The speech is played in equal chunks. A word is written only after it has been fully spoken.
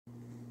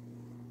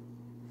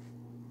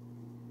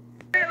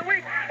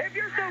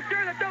so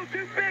sure that those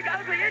two big,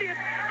 ugly idiots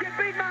can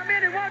beat my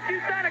men and watch you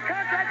sign a